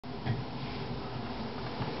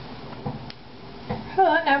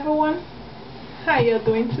Hello everyone, how you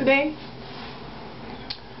doing today?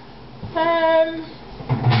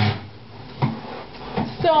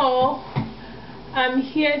 So I'm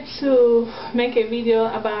here to make a video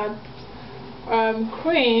about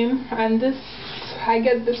cream, and this, I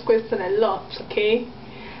get this question a lot. Okay,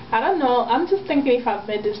 I don't know, I'm just thinking if I've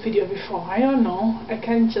made this video before. I don't know, I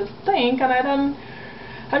can't just think, and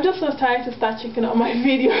I'm just so tired to start checking out my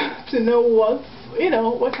video to know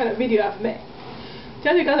what kind of video I've made.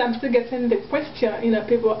 Just because I'm still getting the question,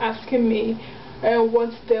 people asking me what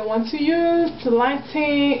they want to use to lighten,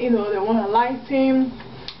 they want to lighten.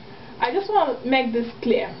 I just want to make this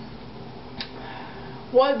clear.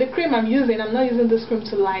 What the cream I'm using, I'm not using this cream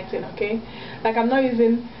to lighten, okay? I'm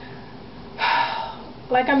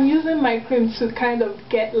using my cream to kind of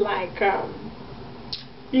get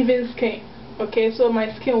even skin, okay? So my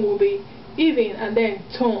skin will be even and then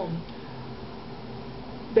toned,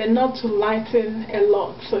 but not to lighten a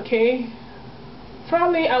lot, okay?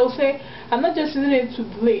 Probably I would say I'm not just using it to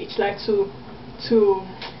bleach, to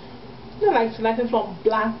lighten from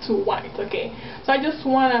black to white, okay? So I just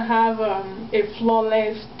want to have a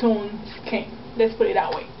flawless toned skin, let's put it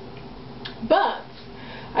that way. But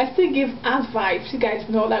I still give advice, you guys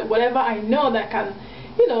know, whatever I know that can,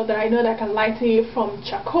 that can lighten you from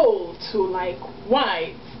charcoal to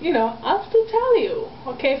white, I'll still tell you,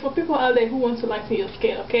 okay? For people out there who want to lighten your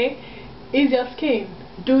skin, okay? It's your skin,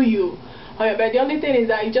 do you? Okay, but the only thing is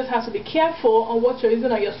that you just have to be careful on what you're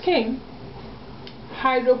using on your skin.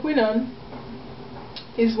 Hydroquinone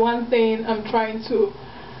is one thing I'm trying to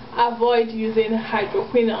avoid using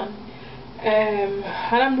hydroquinone. And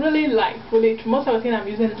I'm really most of the thing I'm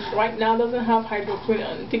using right now doesn't have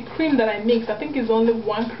hydroquinone. The cream that I mix, I think is only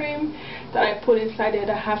one cream that I put inside there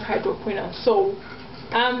that has hydroquinone. So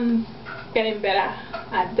I'm getting better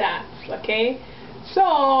at that, okay?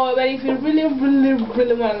 So, but if you really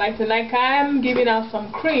want to lighten, I'm giving out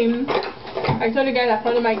some cream. I told you guys I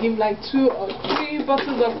probably might give 2 or 3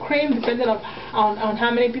 bottles of cream depending on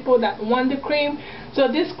how many people that want the cream. So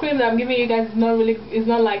this cream that I'm giving you guys is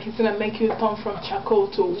not like it's gonna make you turn from charcoal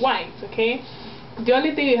to white, okay? The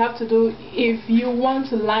only thing you have to do, if you want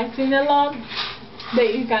to lighten a lot,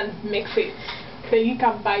 then you can mix it. Then you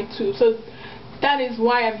can buy 2. So that is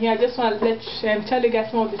why I'm here. I just want to tell you guys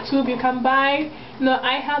some of the tube you can buy.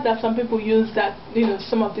 I heard that some people use that,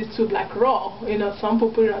 some of these tube raw. Some people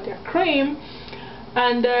put it on their cream.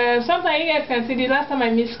 And sometimes you guys can see the last time I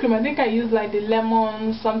mixed cream, I think I used the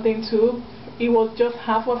lemon something tube. It was just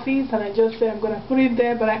half of it, and I just said I'm gonna put it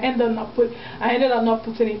there, but I ended up not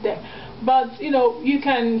putting it there. But you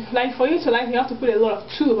can, for you to you have to put a lot of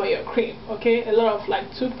tube on your cream, okay? A lot of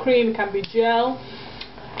tube cream. It can be gel.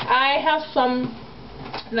 I have some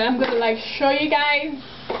that I'm gonna show you guys.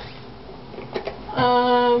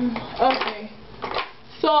 Okay,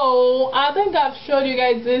 so I think I've showed you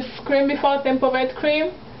guys this cream before, TEMPOVATE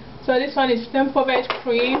cream. So this one is TEMPOVATE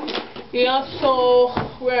cream. They also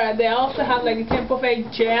have the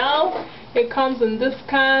TEMPOVATE gel. It comes in this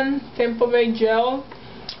can, TEMPOVATE gel.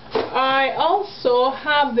 I also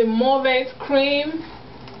have the MOVATE cream.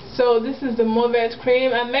 So this is the MOVATE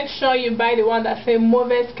cream, and make sure you buy the one that says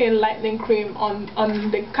MOVATE Skin Lightening Cream on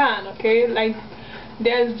the can, okay?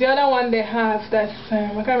 There's the other one they have that's I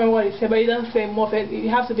can't remember what it says, but it doesn't say MOVATE. It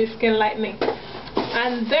has to be Skin Lightening.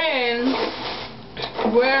 And then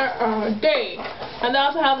where are they? And they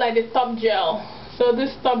also have the top gel. So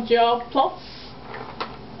this top gel plus,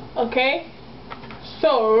 okay?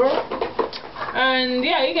 So, and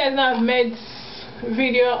yeah, you guys know I've made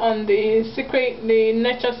video on the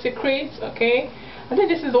Nature Secrets, okay? I think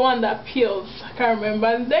this is the one that peels, I can't remember.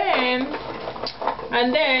 And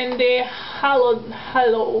then the Halo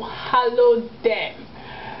Dem.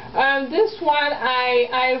 This one,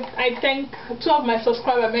 I think 2 of my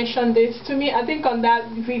subscribers mentioned this to me. I think on that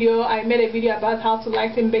video I made a video about how to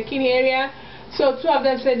lighten bikini area. So 2 of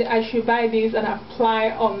them said I should buy this and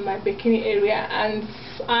apply on my bikini area, and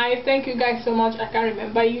I thank you guys so much. I can't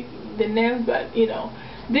remember the name, but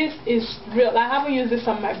this is real. I haven't used this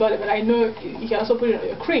on my body, but I know you can also put it on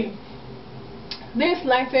your cream. This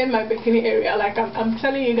lighten my bikini area. I'm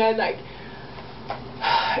telling you guys,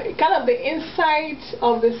 kind of the inside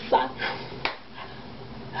of the sack.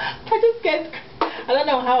 I don't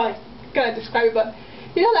know how I can describe it, but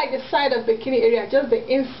the side of the bikini area, just the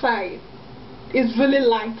inside is really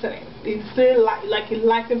lightening. It's really it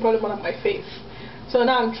lightening probably one of my face. So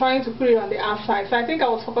now I'm trying to put it on the outside. So I think I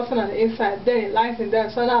was focusing on the inside, then it lightened there.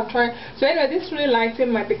 So now I'm trying. So anyway, this really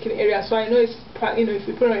lightened my bikini area. So I know it's if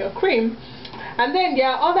you put it on your cream. And then there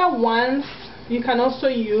are other ones you can also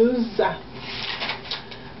use.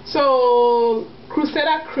 So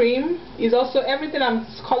Crusader cream is also, everything I'm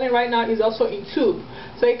calling right now is also in tube.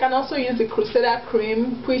 So you can also use the Crusader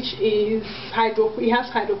cream, which is it has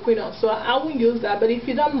hydroquinone. So I won't use that, but if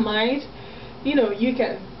you don't mind, you know, you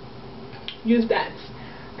can use that.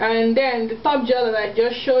 And then the top gel that I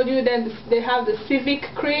just showed you, then they have the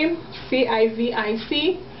CIVIC cream,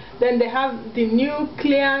 CIVIC. Then they have the new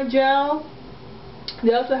clear gel.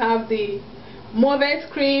 They also have the MOVATE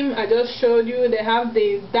cream I just showed you. They have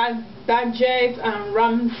the DAGGETT and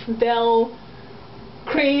RAMSDELL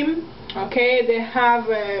cream. Okay, they have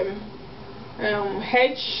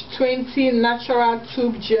H20 natural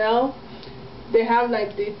tube gel. They have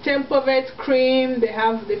like the TEMPOVATE cream. They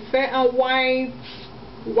have the fair and white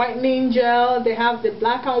whitening gel. They have the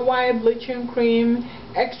black and white bleaching cream,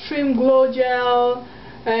 extreme glow gel,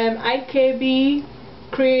 IKB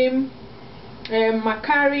cream,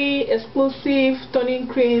 MAKARI exclusive toning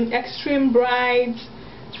cream, extreme bright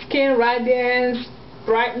skin radiance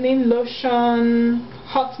brightening lotion,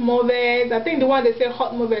 hot MOVATE. I think the one they say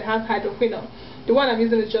hot MOVATE has hydroquinone. The one I'm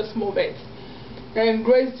using is just MOVATE. And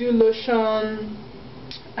Grace Dew lotion,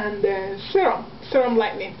 and serum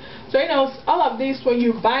lightening. So you know, all of this, when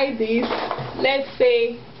you buy this, let's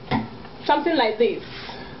say something like this,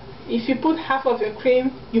 if you put half of your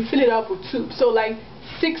cream, you fill it up with tube. So like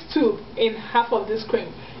 6 tube in half of this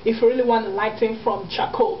cream if you really want to lighten from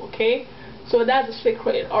charcoal. Okay, so that's the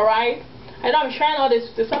secret. Alright, I know I'm sharing all this.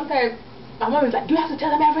 Sometimes my mom is like, do you have to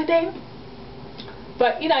tell them everything?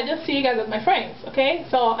 But you know, I just see you guys as my friends. Okay,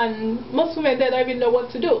 so, and most women, they don't even know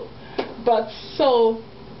what to do. But so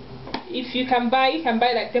if you can buy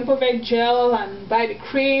like TEMPOVATE gel and buy the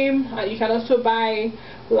cream, and you can also buy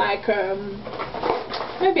like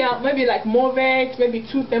maybe like MOVATE, maybe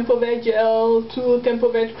 2 TEMPOVATE gel, 2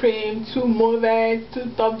 TEMPOVATE cream, 2 MOVATE,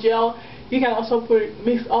 2 top gel. You can also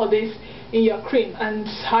mix all this in your cream, and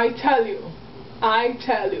I tell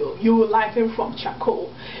you, you will lighten from charcoal.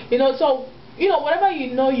 You know, so you know, whatever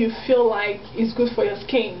you feel like is good for your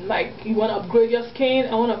skin, like you want to upgrade your skin,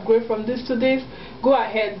 I want to upgrade from this to this, go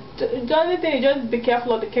ahead. The only thing is just be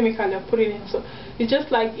careful of the chemical you're putting in. So it's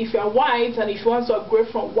just like if you're white and if you want to upgrade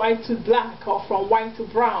from white to black or from white to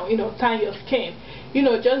brown, you know, tan your skin, you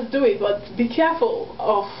know, just do it, but be careful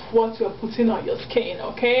of what you're putting on your skin.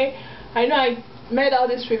 Okay, I know I made all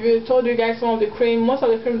this review, told you guys some of the cream, most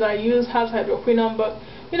of the creams that I use has hydroquinone, but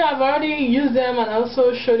you know, I've already used them and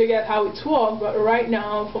also showed you guys how it works. But right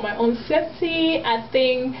now, for my own safety, I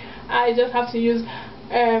think I just have to use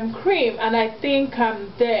cream, and I think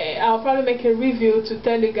I'm there. I'll probably make a review to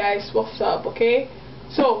tell you guys what's up. Okay,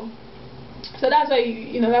 so that's why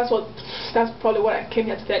you know, that's probably what I came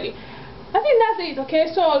here to tell you. I think that's it.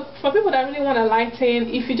 Okay, so for people that really want to lighten,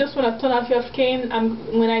 if you just want to tone out your skin,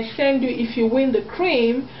 when I send you, if you win the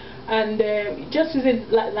cream and just use it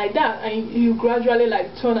like that, and you gradually like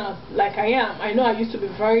tone out like I am. I know I used to be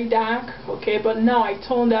very dark, okay, but now I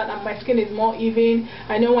toned out and my skin is more even.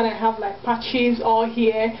 I know when I have like patches all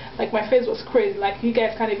here, like my face was crazy, like you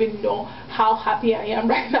guys can't even know how happy I am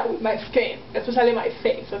right now with my skin, especially my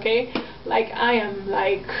face. Okay, like I am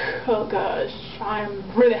like, oh gosh, I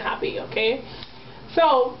am really happy. Okay,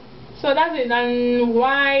 so that's it. And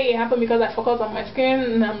why it happened, because I focused on my skin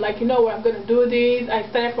and I'm like, you know what, I'm gonna do this. I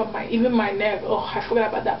started from even my neck. Oh, I forgot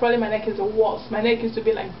about that. Probably my neck is the worst. My neck used to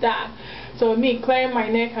be like that. So me clearing my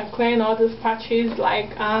neck and clearing all these patches,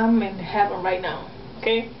 like I'm in heaven right now.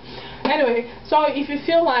 Okay, anyway, so if you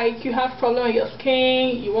feel like you have problem with your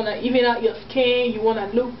skin, you want to even out your skin, you want to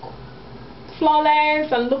look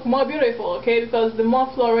flawless and look more beautiful, okay, because the more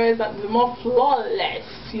flawless and the more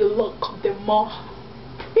flawless you look, the more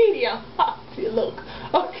pretty and hot you look.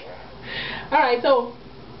 Okay, alright, so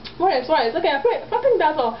what else? Okay, I think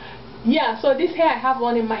that's all. Yeah, so this hair I have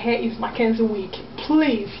on in my hair is Mackenzie wig.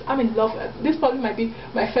 Please, I'm in love with it. This probably might be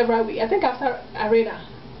my favorite wig. I think after Arena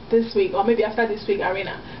this week, or maybe after this week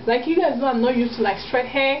Arena. Like, you guys know I'm not used to like straight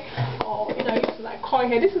hair, or you know, I used to like curl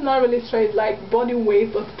hair. This is not really straight, like body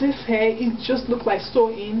wave, but this hair, it just looks like so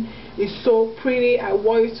in. It's so pretty. I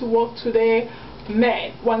wore it to work today.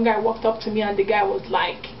 Man, one guy walked up to me and the guy was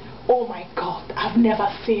like, oh my god, I've never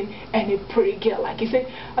seen any pretty girl. Like, he said,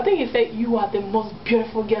 I think he said, you are the most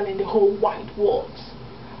beautiful girl in the whole wide world.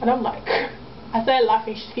 And I'm like, I started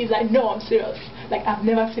laughing. He's like, no, I'm serious. Like, I've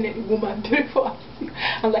never seen any woman beautiful as you.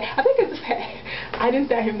 I'm like, I think it's this hair. I didn't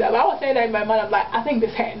tell him that, but I was saying that in my mind. I'm like, I think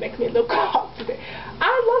this hair makes me look hot today. I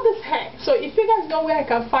love this hair. So if you guys know where I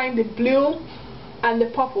can find the blue and the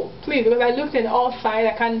purple, please, because I looked in all sides,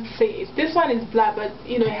 I can't see it. This one is black, but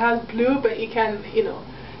you know, it has blue, but it can, you know,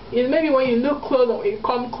 maybe when you look close or you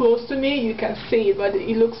come close to me, you can see it, but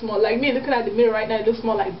it looks more like me looking at the mirror right now. It looks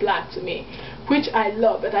more like black to me. which I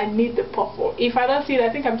love, but I need the purple. If I don't see it,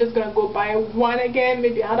 I think I'm just gonna go buy one again,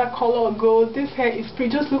 maybe another color or gold. This hair is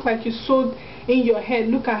pretty, just look like you sewed in your head.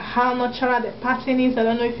 Look at how natural the pattern is. I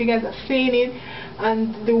don't know if you guys are seeing it,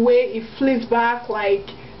 and the way it flips back, like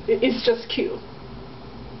it's just cute.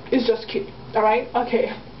 It's just cute. All right,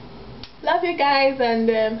 okay, love you guys, and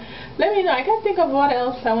let me know. I can't think of what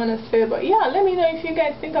else I want to say, but yeah, let me know if you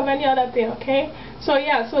guys think of any other thing. Okay, so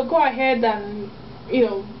yeah, so go ahead and, you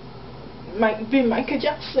know, be Michael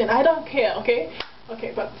Jackson, I don't care. Okay,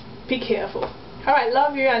 but be careful. All right,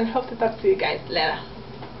 love you, and hope to talk to you guys later.